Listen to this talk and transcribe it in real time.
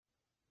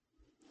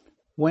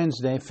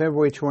Wednesday,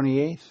 February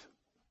 28th,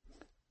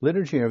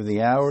 Liturgy of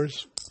the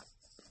Hours,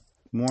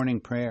 Morning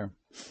Prayer.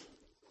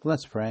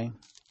 Let's pray.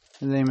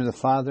 In the name of the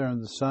Father, and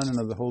of the Son, and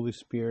of the Holy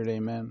Spirit,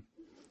 amen.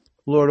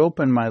 Lord,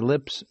 open my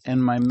lips,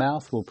 and my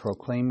mouth will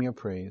proclaim your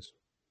praise.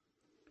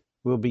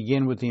 We'll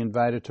begin with the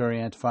invitatory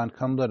antiphon.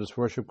 Come, let us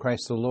worship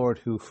Christ the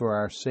Lord, who for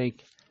our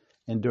sake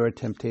endured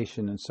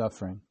temptation and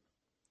suffering.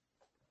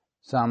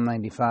 Psalm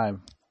 95.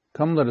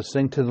 Come, let us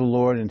sing to the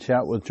Lord, and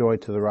shout with joy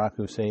to the rock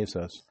who saves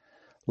us.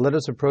 Let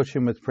us approach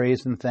him with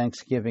praise and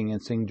thanksgiving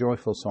and sing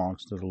joyful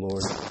songs to the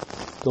Lord.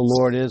 The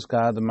Lord is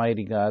God, the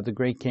mighty God, the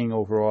great King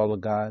over all the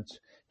gods.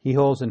 He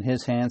holds in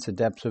his hands the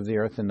depths of the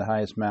earth and the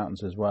highest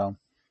mountains as well.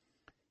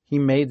 He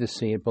made the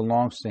sea, it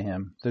belongs to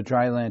him, the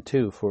dry land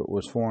too, for it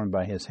was formed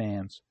by his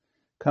hands.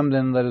 Come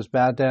then, let us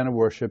bow down and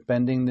worship,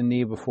 bending the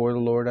knee before the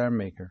Lord our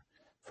Maker.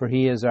 For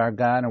he is our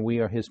God, and we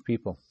are his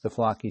people, the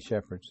flock he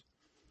shepherds.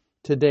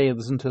 Today,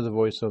 listen to the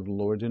voice of the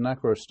Lord. Do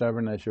not grow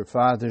stubborn as your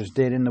fathers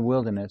did in the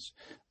wilderness,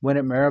 when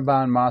at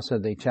Meribah and Massah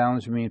they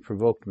challenged me and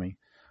provoked me,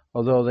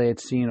 although they had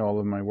seen all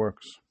of my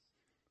works.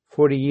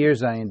 40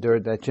 years I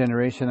endured that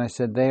generation. I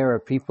said, they are a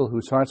people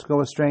whose hearts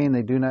go astray, and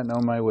they do not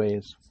know my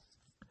ways.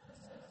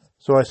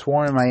 So I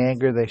swore in my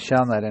anger, they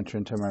shall not enter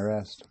into my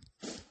rest.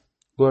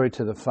 Glory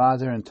to the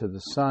Father, and to the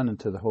Son, and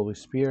to the Holy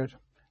Spirit,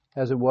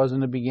 as it was in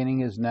the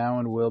beginning, is now,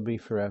 and will be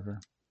forever.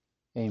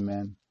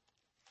 Amen.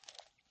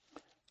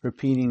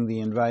 Repeating the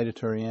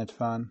invitatory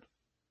antiphon.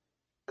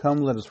 Come,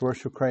 let us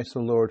worship Christ the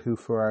Lord, who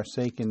for our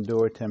sake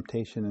endured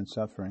temptation and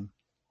suffering.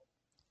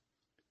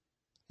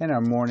 And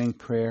our morning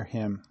prayer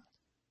hymn.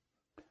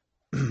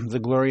 The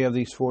glory of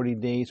these 40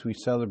 days we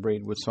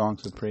celebrate with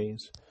songs of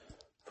praise.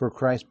 For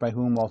Christ, by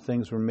whom all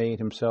things were made,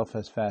 himself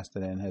has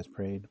fasted and has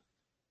prayed.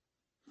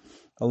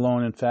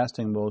 Alone in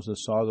fasting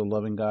Moses saw the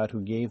loving God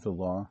who gave the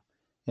law,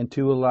 and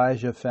to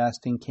Elijah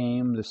fasting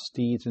came the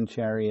steeds and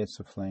chariots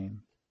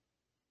aflame.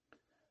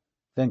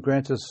 Then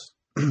grant us,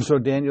 so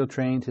Daniel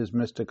trained his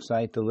mystic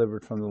sight,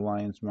 delivered from the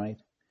lion's might,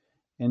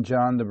 and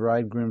John, the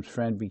bridegroom's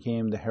friend,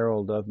 became the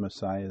herald of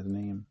Messiah's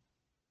name.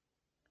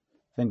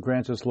 Then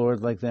grant us,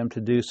 Lord, like them,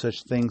 to do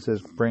such things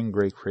as bring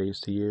great praise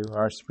to you,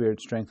 our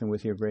spirit strengthened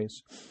with your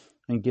grace,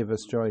 and give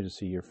us joy to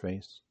see your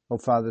face. O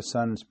Father,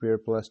 Son, and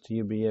Spirit, blessed to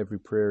you be every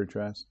prayer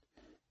addressed,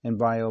 and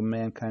by all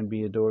mankind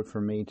be adored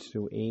from age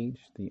to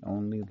age, the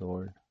only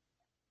Lord.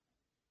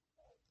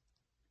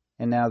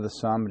 And now the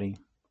psalmody.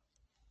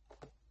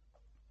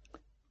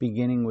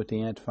 Beginning with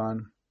the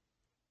antiphon.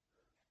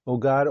 O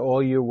God,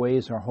 all your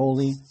ways are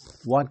holy.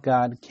 What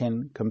God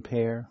can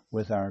compare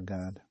with our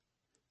God?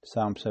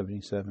 Psalm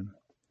 77.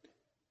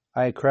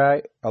 I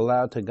cry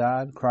aloud to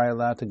God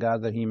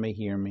that he may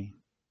hear me.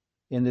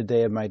 In the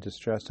day of my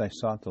distress I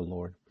sought the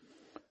Lord.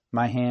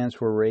 My hands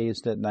were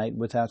raised at night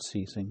without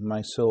ceasing.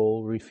 My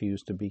soul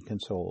refused to be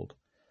consoled.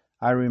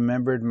 I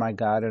remembered my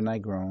God and I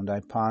groaned.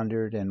 I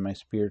pondered and my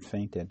spirit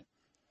fainted.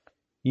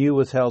 You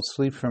withheld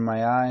sleep from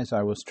my eyes.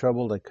 I was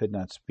troubled. I could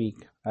not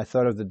speak. I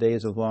thought of the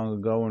days of long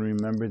ago and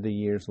remembered the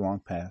years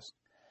long past.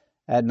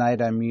 At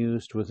night I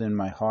mused within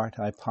my heart.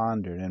 I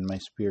pondered and my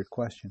spirit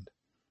questioned.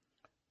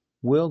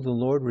 Will the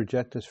Lord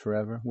reject us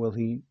forever? Will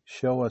he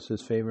show us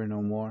his favor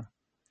no more?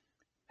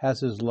 Has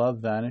his love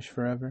vanished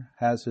forever?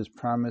 Has his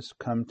promise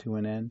come to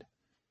an end?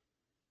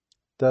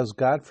 Does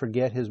God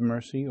forget his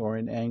mercy or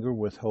in anger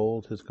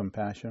withhold his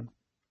compassion?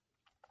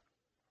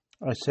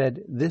 I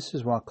said, this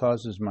is what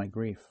causes my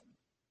grief,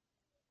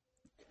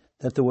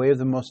 that the way of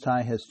the Most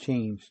High has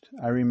changed.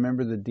 I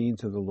remember the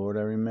deeds of the Lord.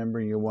 I remember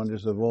your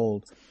wonders of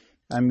old.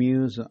 I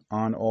muse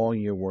on all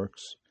your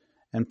works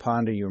and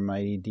ponder your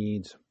mighty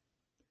deeds.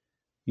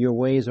 Your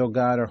ways, O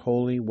God, are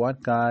holy.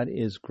 What God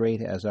is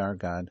great as our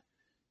God?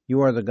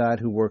 You are the God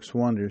who works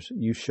wonders.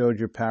 You showed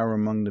your power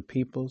among the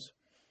peoples.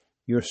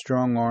 Your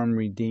strong arm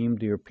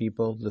redeemed your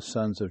people, the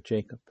sons of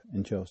Jacob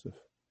and Joseph.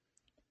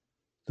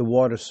 The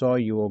water saw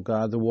you, O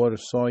God. The water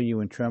saw you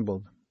and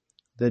trembled.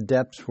 The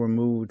depths were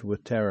moved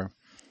with terror.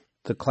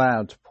 The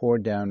clouds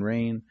poured down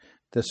rain.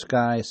 The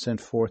skies sent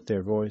forth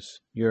their voice.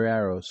 Your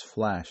arrows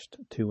flashed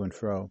to and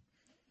fro.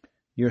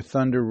 Your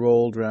thunder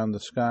rolled round the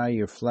sky.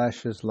 Your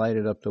flashes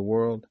lighted up the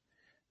world.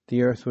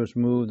 The earth was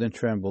moved and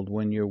trembled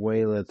when your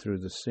way led through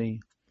the sea.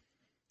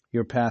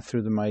 Your path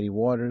through the mighty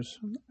waters,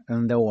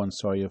 and no one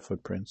saw your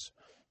footprints.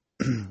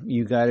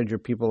 You guided your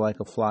people like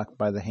a flock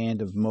by the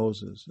hand of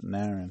Moses and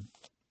Aaron.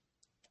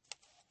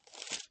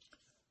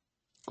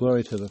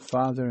 Glory to the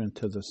Father, and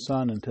to the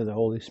Son, and to the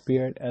Holy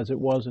Spirit, as it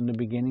was in the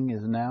beginning,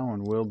 is now,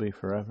 and will be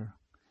forever.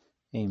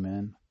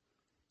 Amen.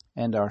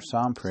 And our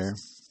psalm prayer.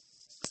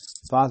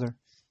 Father,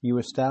 you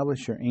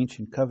establish your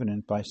ancient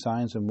covenant by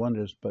signs and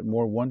wonders, but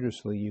more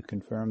wondrously you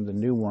confirm the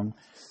new one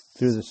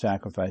through the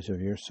sacrifice of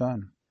your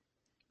Son.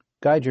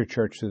 Guide your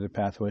church through the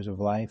pathways of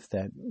life,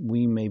 that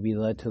we may be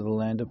led to the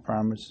land of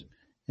promise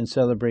and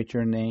celebrate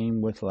your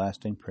name with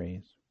lasting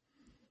praise.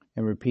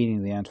 And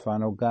repeating the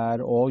antiphon, O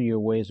God, all your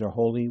ways are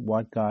holy.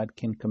 What God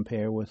can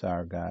compare with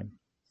our God?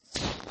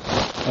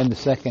 And the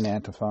second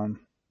antiphon.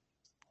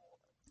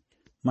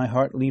 My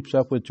heart leaps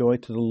up with joy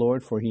to the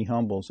Lord, for he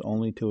humbles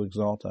only to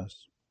exalt us.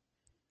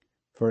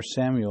 1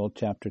 Samuel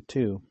chapter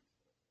 2.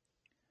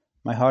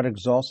 My heart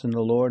exalts in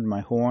the Lord,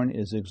 my horn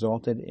is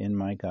exalted in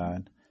my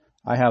God.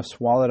 I have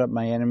swallowed up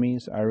my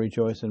enemies, I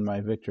rejoice in my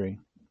victory.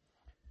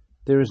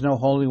 There is no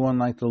holy one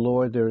like the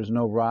Lord, there is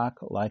no rock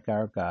like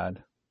our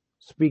God.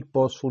 Speak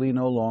boastfully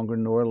no longer,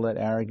 nor let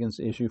arrogance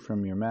issue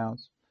from your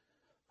mouths.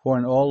 For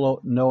an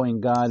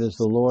all-knowing God is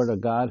the Lord, a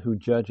God who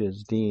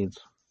judges deeds.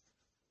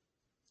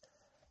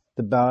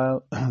 The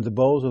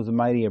bows of the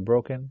mighty are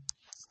broken,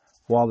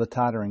 while the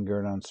tottering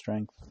gird on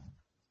strength.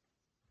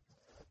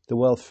 The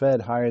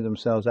well-fed hire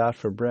themselves out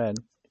for bread,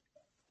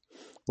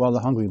 while the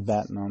hungry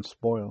batten on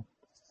spoil.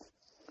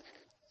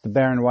 The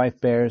barren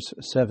wife bears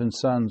 7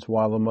 sons,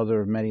 while the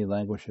mother of many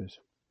languishes.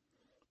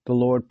 The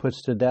Lord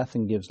puts to death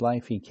and gives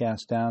life. He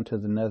casts down to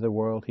the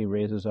netherworld. He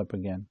raises up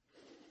again.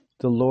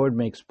 The Lord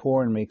makes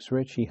poor and makes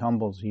rich. He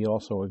humbles. He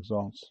also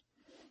exalts.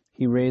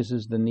 He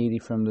raises the needy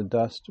from the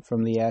dust.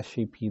 From the ash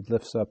heap he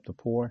lifts up the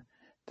poor,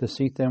 to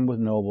seat them with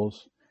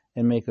nobles,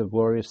 and make a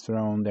glorious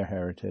throne their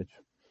heritage.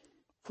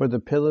 For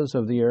the pillars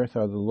of the earth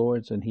are the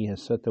Lord's, and he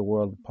has set the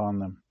world upon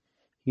them.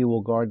 He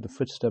will guard the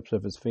footsteps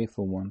of his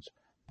faithful ones,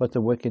 but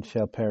the wicked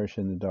shall perish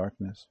in the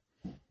darkness.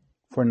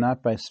 For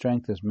not by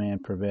strength does man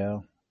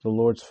prevail. The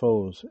Lord's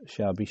foes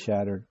shall be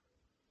shattered.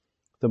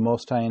 The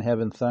Most High in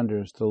heaven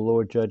thunders. The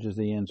Lord judges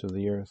the ends of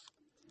the earth.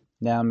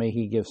 Now may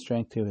he give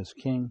strength to his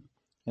king,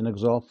 and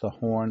exalt the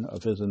horn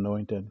of his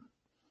anointed.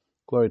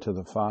 Glory to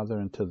the Father,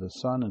 and to the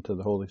Son, and to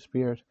the Holy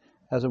Spirit,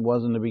 as it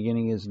was in the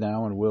beginning, is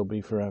now, and will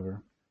be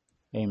forever.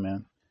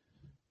 Amen.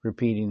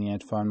 Repeating the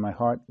antiphon, my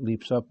heart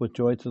leaps up with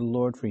joy to the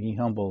Lord, for he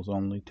humbles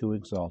only to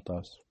exalt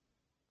us.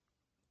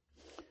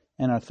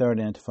 And our third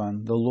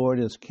antiphon, the Lord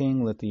is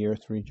King, let the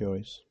earth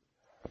rejoice.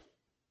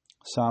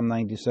 Psalm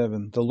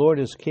 97, the Lord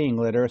is King,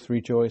 let earth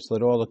rejoice,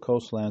 let all the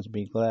coastlands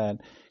be glad.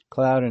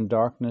 Cloud and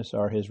darkness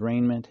are his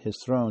raiment, his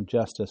throne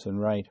justice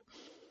and right.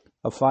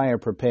 A fire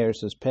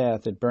prepares his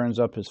path, it burns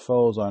up his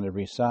foes on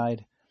every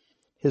side.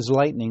 His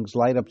lightnings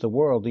light up the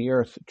world, the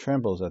earth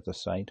trembles at the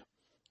sight.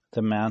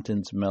 The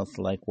mountains melt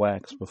like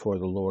wax before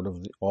the Lord of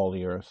all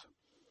the earth.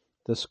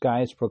 The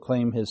skies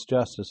proclaim his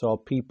justice, all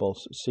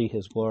peoples see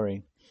his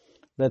glory.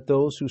 Let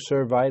those who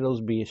serve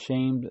idols be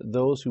ashamed,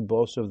 those who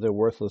boast of their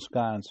worthless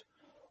gods.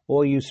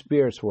 All you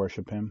spirits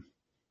worship him.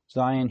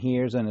 Zion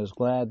hears and is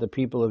glad, the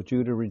people of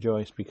Judah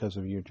rejoice because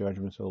of your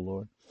judgments, O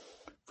Lord.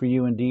 For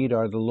you indeed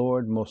are the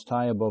Lord, most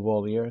high above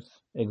all the earth,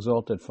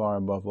 exalted far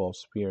above all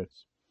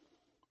spirits.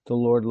 The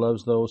Lord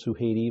loves those who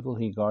hate evil,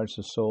 he guards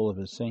the soul of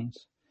his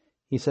saints.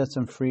 He sets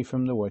them free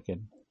from the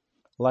wicked.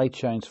 Light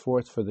shines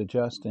forth for the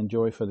just, and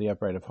joy for the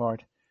upright of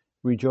heart.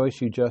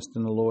 Rejoice, you just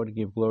in the Lord,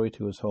 give glory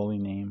to his holy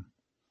name.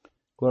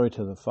 Glory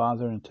to the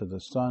Father, and to the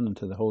Son, and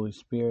to the Holy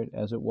Spirit,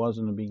 as it was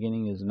in the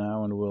beginning, is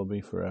now, and will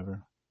be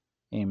forever.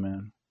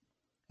 Amen.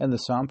 And the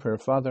Psalm prayer,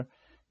 Father,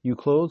 you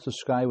clothe the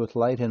sky with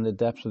light, and the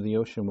depths of the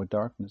ocean with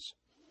darkness.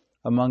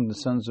 Among the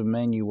sons of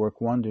men you work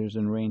wonders,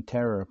 and rain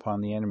terror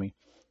upon the enemy.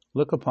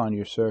 Look upon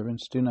your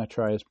servants, do not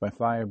try us by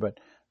fire, but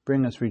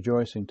bring us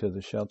rejoicing to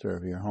the shelter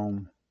of your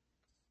home.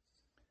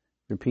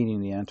 Repeating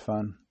the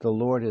antiphon, the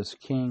Lord is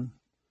King,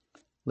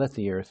 let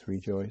the earth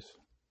rejoice.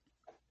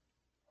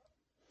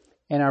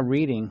 And our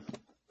reading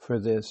for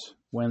this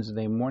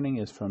Wednesday morning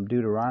is from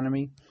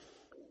Deuteronomy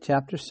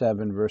chapter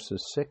 7,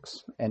 verses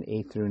 6 and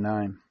 8 through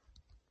 9.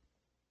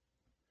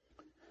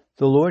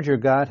 The Lord your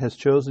God has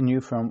chosen you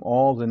from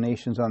all the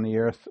nations on the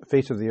earth,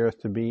 face of the earth,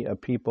 to be a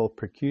people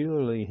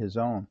peculiarly his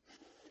own.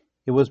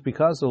 It was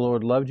because the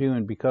Lord loved you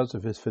and because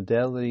of his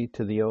fidelity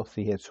to the oath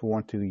he had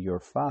sworn to your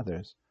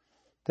fathers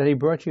that he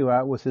brought you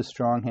out with his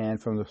strong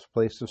hand from the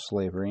place of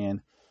slavery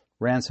and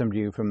ransomed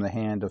you from the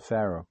hand of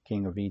Pharaoh,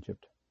 king of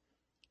Egypt.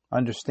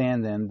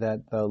 Understand then that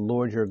the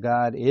Lord your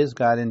God is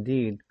God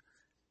indeed,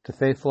 the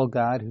faithful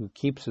God who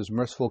keeps his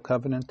merciful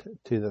covenant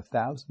to the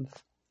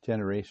 1,000th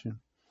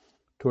generation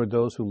toward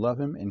those who love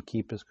him and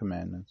keep his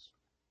commandments.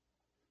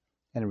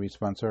 And in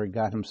response,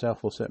 God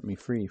himself will set me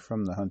free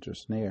from the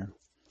hunter's snare.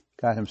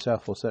 God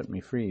himself will set me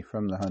free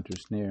from the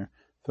hunter's snare,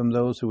 from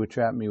those who would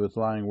trap me with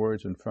lying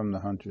words, and from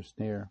the hunter's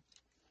snare.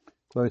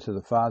 Glory to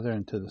the Father,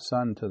 and to the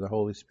Son, and to the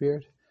Holy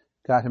Spirit.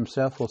 God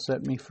himself will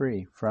set me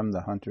free from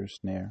the hunter's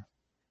snare.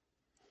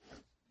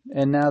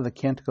 And now the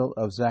canticle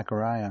of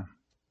Zechariah,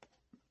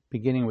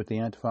 beginning with the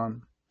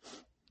antiphon.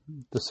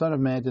 The Son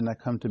of Man did not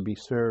come to be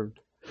served,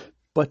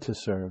 but to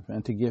serve,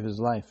 and to give his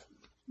life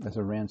as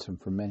a ransom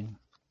for many.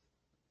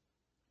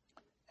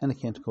 And the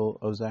canticle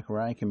of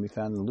Zechariah can be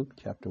found in Luke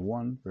chapter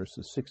 1,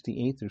 verses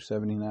 68 through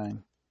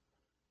 79.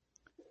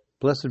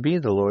 Blessed be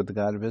the Lord, the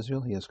God of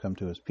Israel. He has come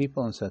to his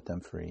people and set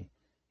them free.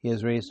 He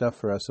has raised up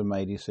for us a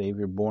mighty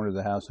Savior, born of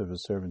the house of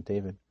his servant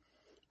David.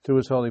 Through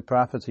his holy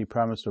prophets he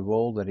promised of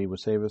old that he would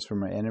save us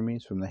from our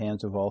enemies, from the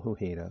hands of all who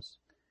hate us.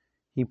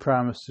 He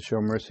promised to show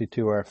mercy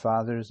to our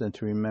fathers and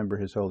to remember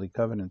his holy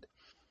covenant.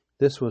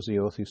 This was the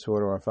oath he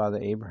swore to our father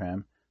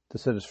Abraham, to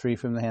set us free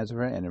from the hands of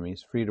our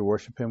enemies, free to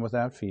worship him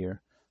without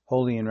fear,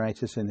 holy and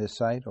righteous in his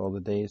sight all the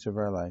days of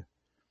our life.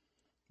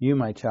 You,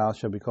 my child,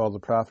 shall be called the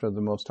prophet of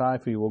the Most High,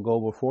 for you will go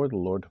before the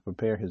Lord to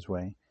prepare his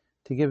way,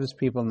 to give his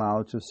people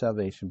knowledge of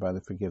salvation by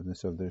the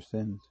forgiveness of their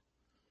sins.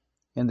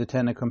 In the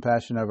tender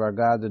compassion of our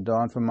God, the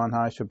dawn from on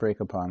high shall break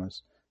upon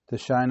us, to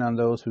shine on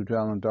those who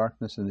dwell in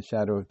darkness and the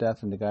shadow of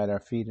death, and to guide our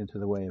feet into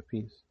the way of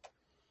peace.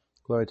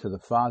 Glory to the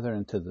Father,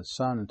 and to the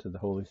Son, and to the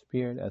Holy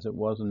Spirit, as it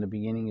was in the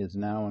beginning, is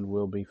now, and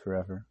will be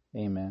forever.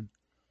 Amen.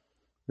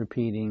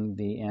 Repeating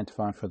the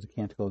antiphon for the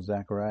Canticle of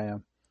Zechariah.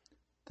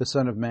 The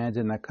Son of Man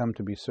did not come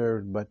to be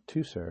served, but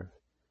to serve,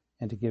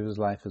 and to give his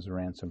life as a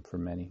ransom for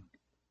many.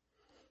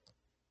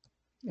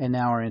 And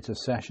now our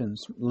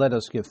intercessions. Let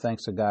us give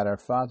thanks to God our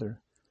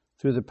Father.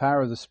 Through the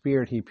power of the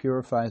Spirit, he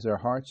purifies our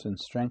hearts and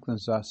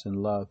strengthens us in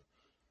love.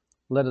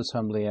 Let us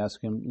humbly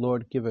ask him,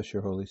 Lord, give us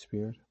your Holy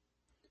Spirit.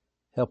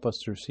 Help us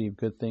to receive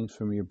good things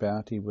from your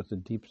bounty with a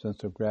deep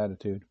sense of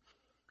gratitude,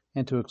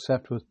 and to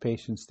accept with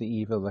patience the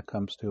evil that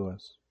comes to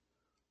us.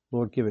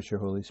 Lord, give us your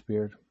Holy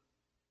Spirit.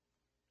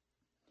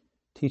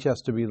 Teach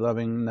us to be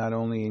loving not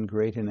only in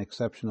great and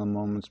exceptional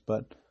moments,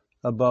 but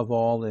above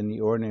all in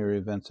the ordinary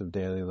events of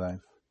daily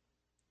life.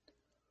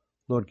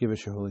 Lord, give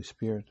us your Holy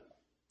Spirit.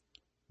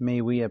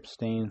 May we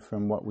abstain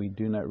from what we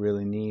do not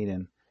really need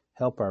and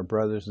help our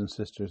brothers and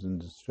sisters in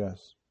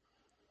distress.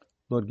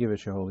 Lord, give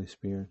us your Holy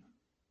Spirit.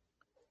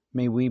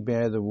 May we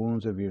bear the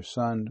wounds of your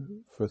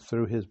Son, for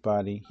through his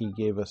body he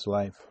gave us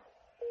life.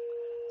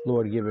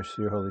 Lord, give us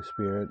your Holy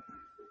Spirit.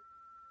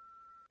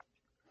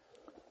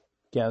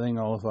 Gathering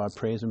all of our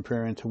praise and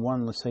prayer into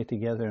one, let's say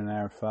together in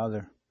Our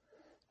Father.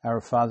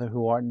 Our Father,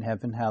 who art in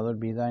heaven, hallowed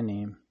be thy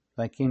name.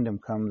 Thy kingdom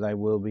come, thy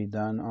will be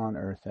done on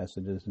earth as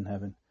it is in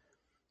heaven.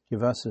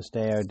 Give us this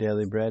day our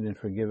daily bread, and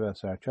forgive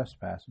us our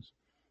trespasses,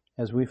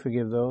 as we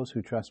forgive those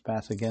who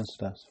trespass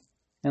against us.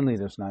 And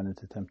lead us not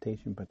into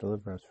temptation, but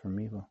deliver us from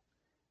evil.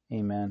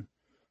 Amen.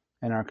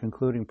 In our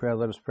concluding prayer,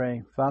 let us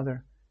pray.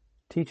 Father,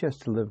 teach us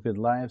to live good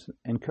lives,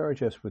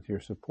 encourage us with your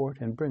support,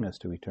 and bring us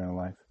to eternal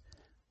life.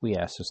 We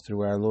ask this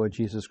through our Lord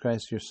Jesus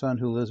Christ, your Son,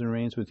 who lives and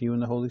reigns with you in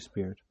the Holy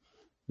Spirit,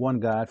 one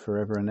God,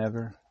 forever and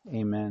ever.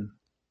 Amen.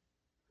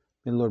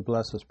 May the Lord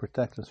bless us,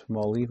 protect us from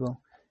all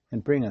evil,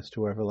 and bring us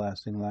to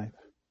everlasting life.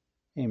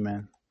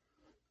 Amen.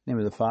 In the name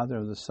of the Father,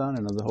 of the Son,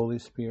 and of the Holy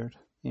Spirit.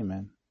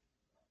 Amen.